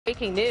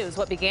Breaking news,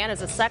 what began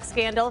as a sex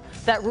scandal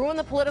that ruined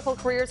the political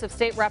careers of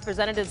State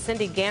Representatives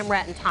Cindy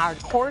Gamrat and Todd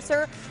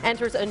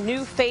enters a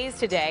new phase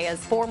today as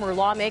former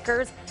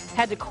lawmakers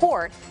head to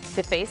court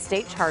to face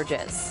state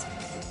charges.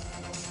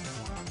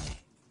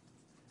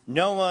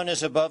 No one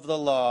is above the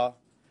law,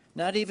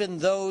 not even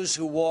those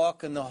who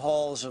walk in the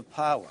halls of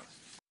power.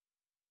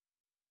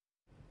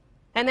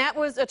 And that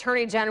was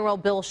Attorney General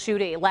Bill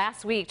Schuette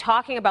last week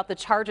talking about the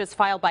charges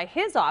filed by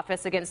his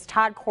office against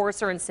Todd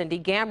and Cindy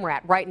Gamrat.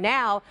 Right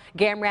now,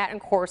 Gamrat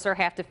and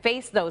have to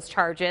face those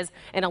charges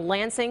in a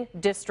Lansing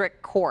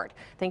District Court.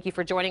 Thank you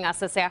for joining us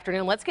this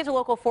afternoon. Let's get to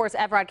Local 4's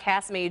Evrod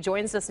Cassimy. He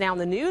joins us now in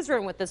the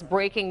newsroom with this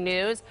breaking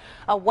news.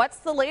 What's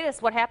the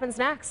latest? What happens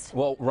next?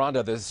 Well,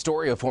 Rhonda, the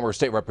story of former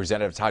State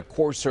Representative Todd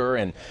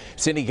and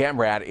Cindy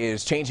Gamrat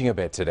is changing a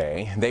bit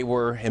today. They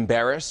were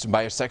embarrassed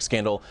by a sex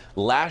scandal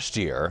last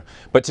year,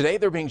 but today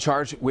they're being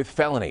charged with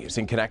felonies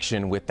in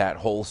connection with that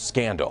whole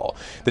scandal.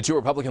 The two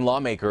Republican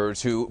lawmakers,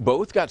 who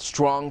both got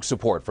strong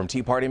support from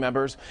Tea Party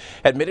members,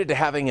 admitted to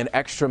having an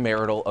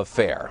extramarital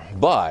affair,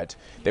 but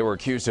they were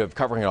accused of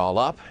covering it all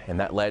up, and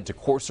that led to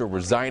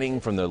resigning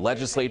from the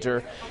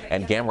legislature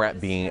and Gamrat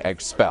being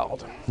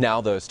expelled.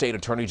 Now the state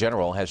attorney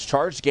general has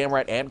charged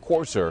Gamrat and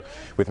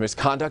with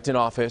misconduct in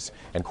office,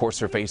 and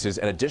faces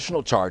an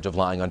additional charge of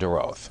lying under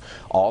oath.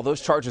 All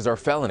those charges are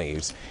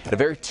felonies, and a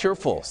very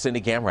tearful Cindy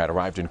Gamrat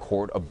arrived in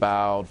court about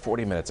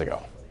 40 minutes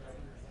ago.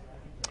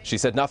 She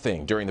said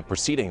nothing during the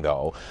proceeding,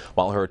 though.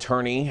 While her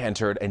attorney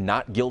entered a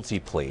not guilty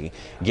plea,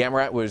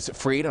 Gamrat was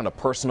freed on a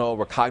personal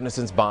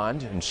recognizance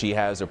bond, and she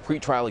has a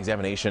pretrial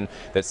examination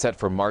that's set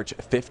for March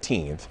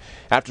 15th.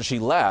 After she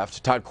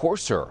left, Todd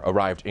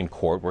arrived in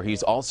court, where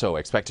he's also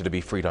expected to be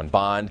freed on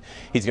bond.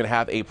 He's going to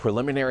have a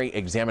preliminary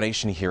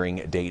examination hearing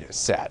date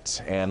set.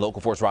 And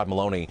Local 4's Rod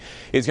Maloney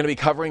is going to be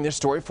covering this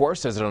story for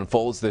us as it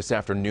unfolds this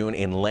afternoon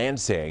in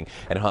Lansing,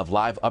 and he'll have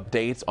live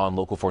updates on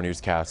Local 4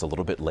 newscasts a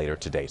little bit later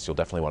today, so you'll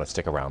definitely want to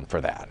stick around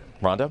for that.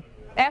 Rhonda?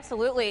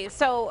 Absolutely.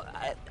 So,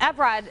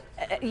 Evrod,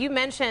 you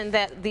mentioned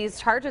that these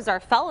charges are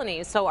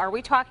felonies. So are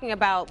we talking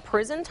about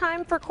prison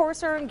time for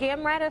and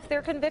Gamrat if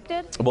they're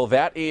convicted? Well,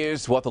 that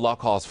is what the law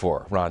calls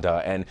for,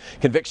 Rhonda. And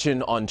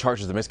conviction on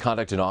charges of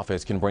misconduct in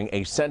office can bring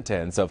a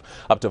sentence of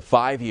up to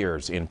 5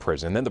 years in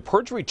prison. Then the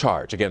perjury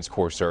charge against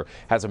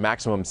has a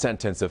maximum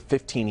sentence of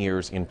 15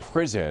 years in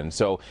prison.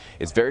 So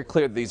it's very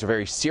clear that these are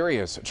very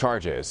serious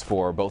charges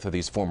for both of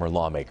these former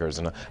lawmakers.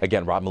 And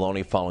again, Rod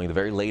Maloney following the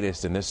very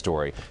latest in this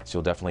story. So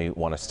you'll definitely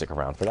want to stick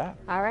around for that.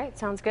 All right,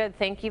 sounds good.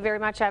 Thank you very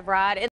much, Evrod.